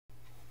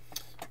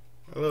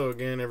Hello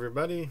again,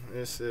 everybody.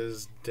 This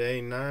is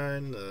day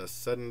 9,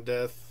 sudden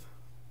death,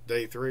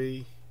 day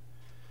 3.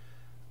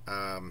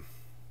 Um,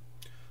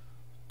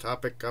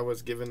 Topic I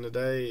was given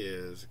today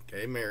is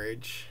gay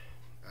marriage.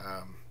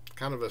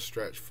 Kind of a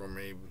stretch for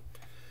me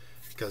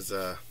because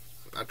I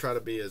try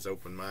to be as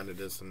open minded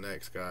as the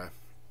next guy.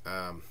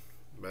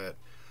 But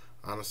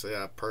honestly,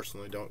 I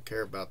personally don't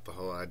care about the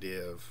whole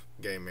idea of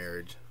gay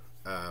marriage.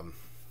 Um,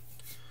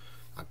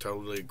 I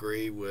totally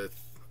agree with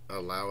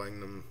allowing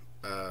them.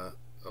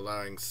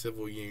 Allowing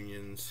civil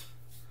unions,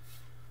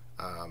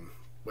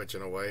 which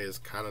in a way is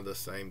kind of the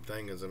same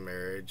thing as a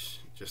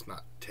marriage, just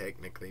not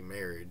technically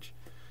marriage.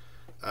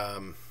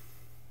 Um,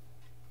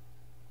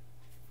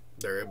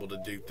 they're able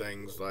to do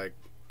things like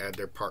add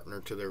their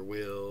partner to their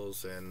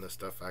wills, and the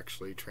stuff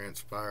actually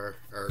transfer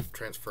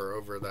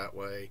over that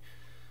way.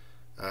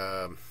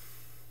 Um,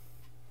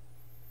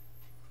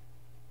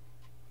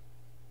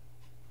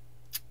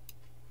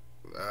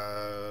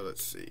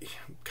 let's see,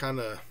 kind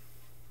of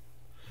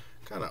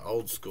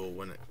old school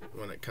when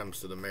it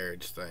comes to the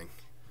marriage thing.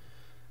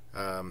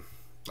 I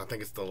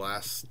think it's the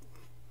last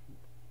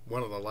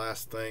one of the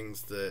last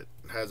things that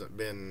hasn't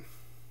been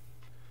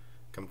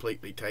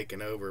completely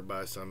taken over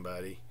by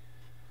somebody.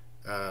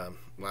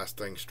 Last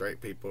thing straight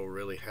people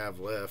really have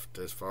left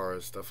as far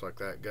as stuff like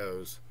that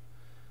goes.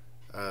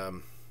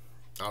 Um,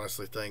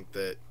 Honestly think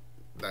that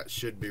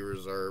should be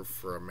reserved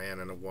for a man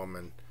and a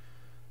woman.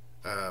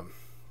 Um,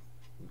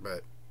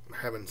 but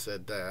having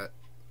said that,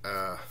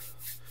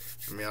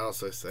 let me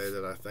also say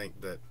that I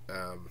think that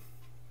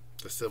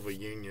the civil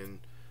union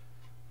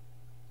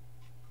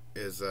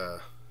is,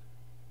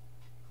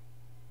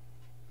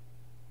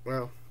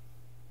 well,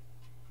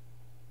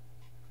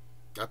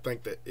 I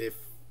think that if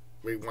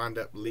we wind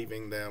up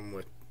leaving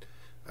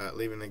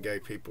leaving the gay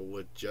people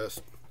with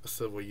just a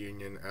civil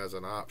union as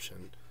an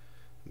option,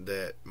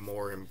 that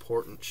more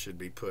importance should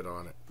be put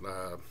on it.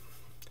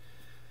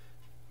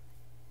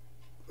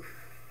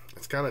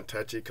 It's kind of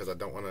touchy because I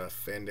don't want to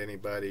offend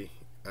anybody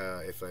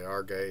if they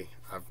are gay.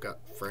 I've got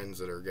friends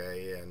that are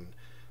gay, and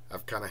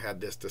I've kind of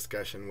had this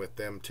discussion with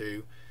them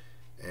too.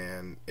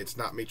 And it's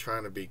not me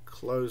trying to be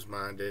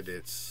closed-minded.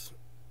 It's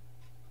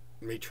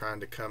me trying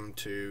to come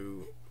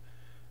to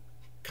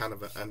kind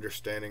of an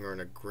understanding or an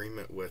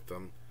agreement with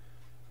them.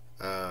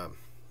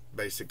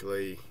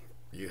 Basically,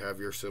 you have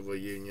your civil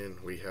union,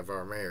 we have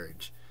our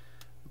marriage.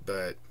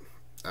 But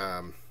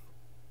I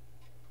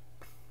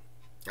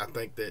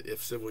think that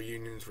if civil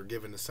unions were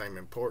given the same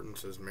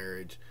importance as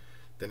marriage,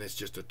 then it's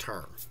just a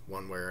term,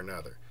 one way or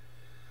another.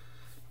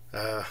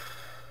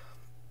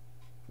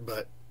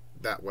 But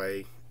that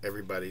way,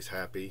 everybody's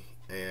happy,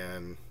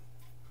 and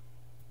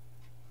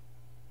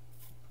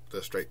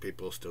the straight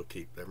people still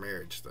keep their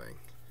marriage thing.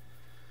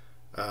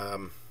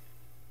 I'm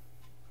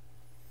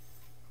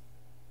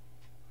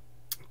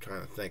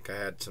trying to think. I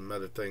had some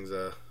other things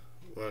I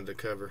wanted to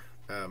cover.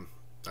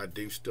 I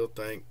do still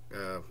think,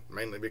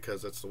 mainly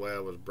because that's the way I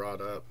was brought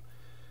up,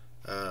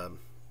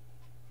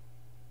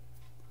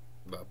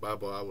 the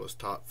Bible I was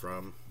taught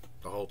from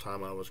the whole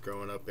time I was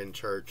growing up in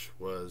church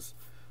was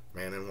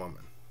man and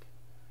woman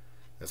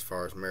as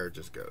far as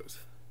marriages goes.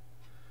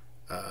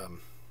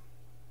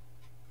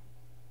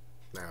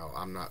 Now,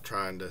 I'm not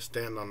trying to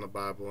stand on the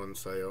Bible and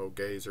say, oh,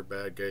 gays are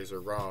bad, gays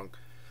are wrong.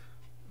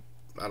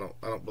 I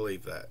don't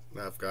believe that.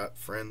 I've got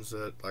friends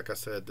that, like I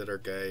said, that are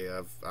gay.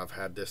 I've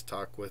had this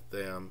talk with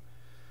them.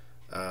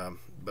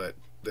 But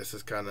this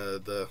is kind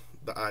of the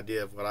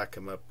idea of what I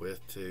come up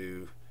with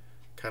to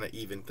kind of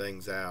even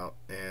things out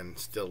and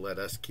still let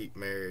us keep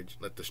marriage,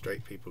 let the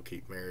straight people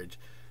keep marriage,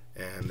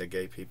 and the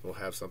gay people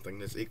have something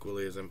that's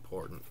equally as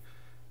important.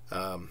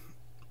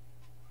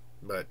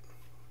 But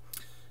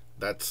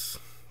that's,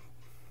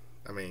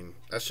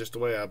 that's just the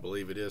way I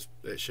believe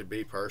it should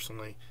be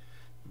personally.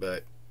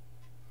 But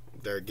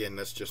there again,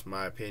 that's just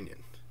my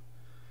opinion.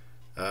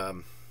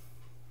 I'm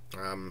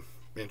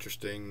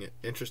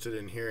interested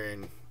in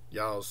hearing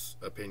y'all's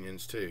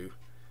opinions too.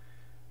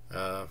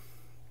 But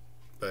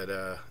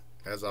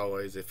as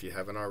always, if you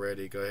haven't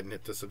already, go ahead and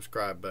hit the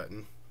subscribe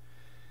button.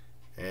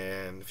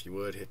 And if you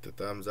would, hit the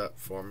thumbs up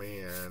for me.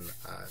 And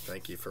I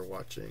thank you for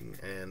watching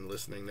and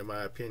listening to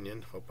my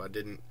opinion. Hope I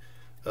didn't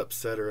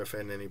upset or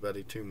offend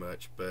anybody too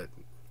much, but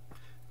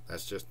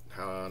that's just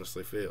how I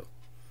honestly feel.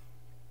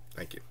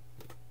 Thank you.